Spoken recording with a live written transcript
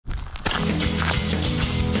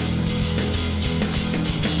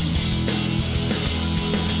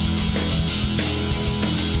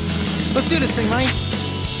do this thing, man.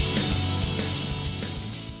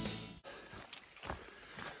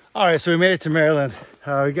 All right, so we made it to Maryland.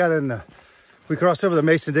 We crossed over the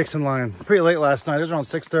Mason-Dixon line pretty late last night. It was around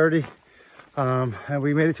 6:30, and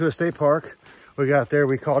we made it to a state park. We got there,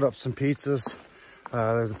 we called up some pizzas.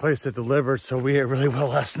 There's a place that delivered, so we ate really well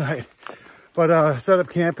last night. But set up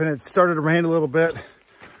camp, and it started to rain a little bit.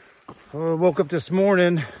 Woke up this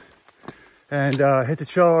morning and hit the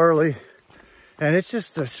trail early, and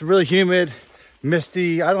it's really humid,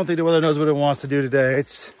 misty. I don't think the weather knows what it wants to do today.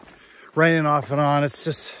 It's raining off and on. It's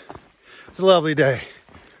a lovely day.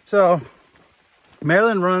 So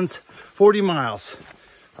Maryland runs 40 miles.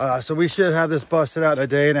 So we should have this busted out in a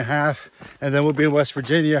day and a half, and then we'll be in West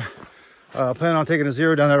Virginia. Planning on taking a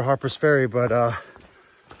zero down there to Harper's Ferry, but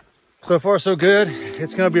so far so good.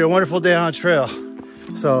 It's gonna be a wonderful day on the trail.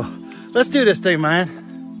 So let's do this thing, man.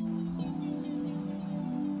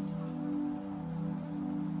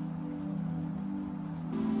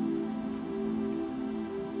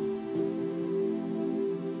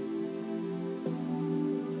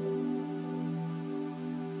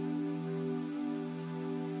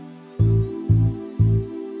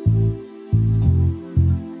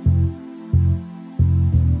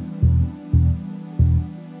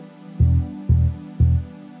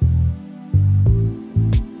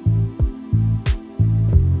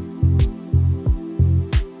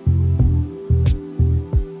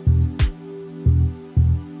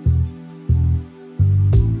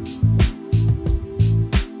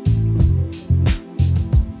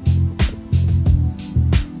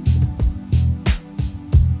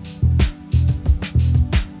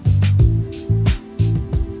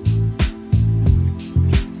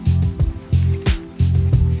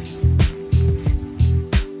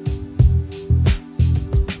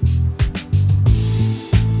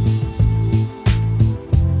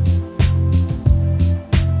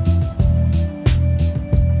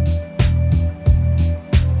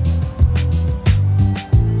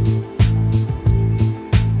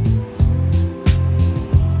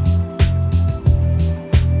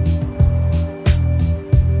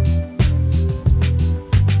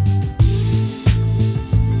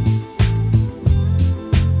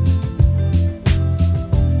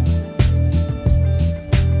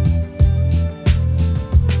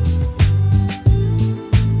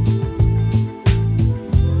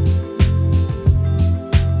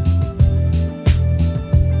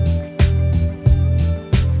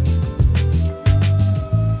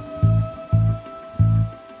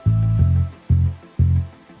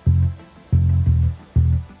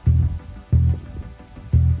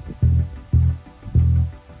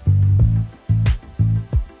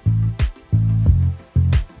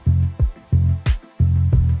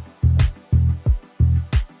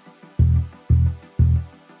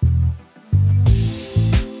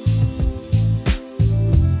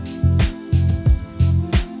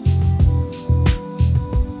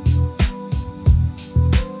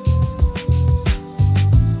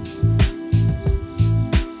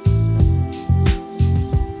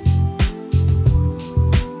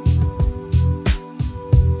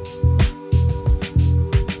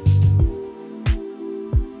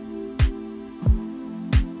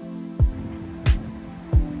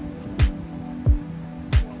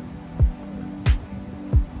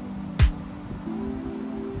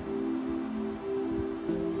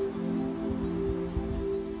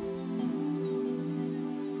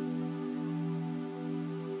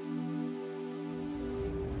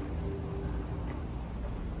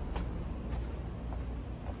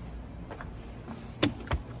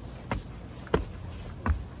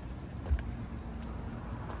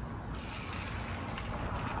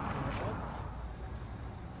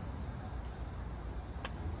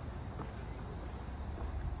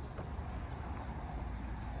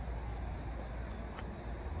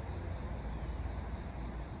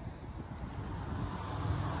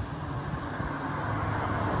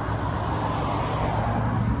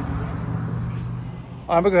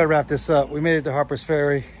 I'm gonna go ahead and wrap this up. We made it to Harper's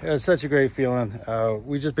Ferry. It was such a great feeling.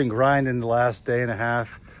 We've just been grinding the last day and a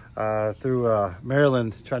half through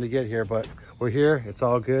Maryland trying to get here, but we're here. It's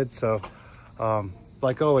all good. So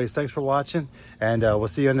like always, thanks for watching, and we'll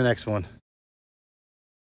see you in the next one.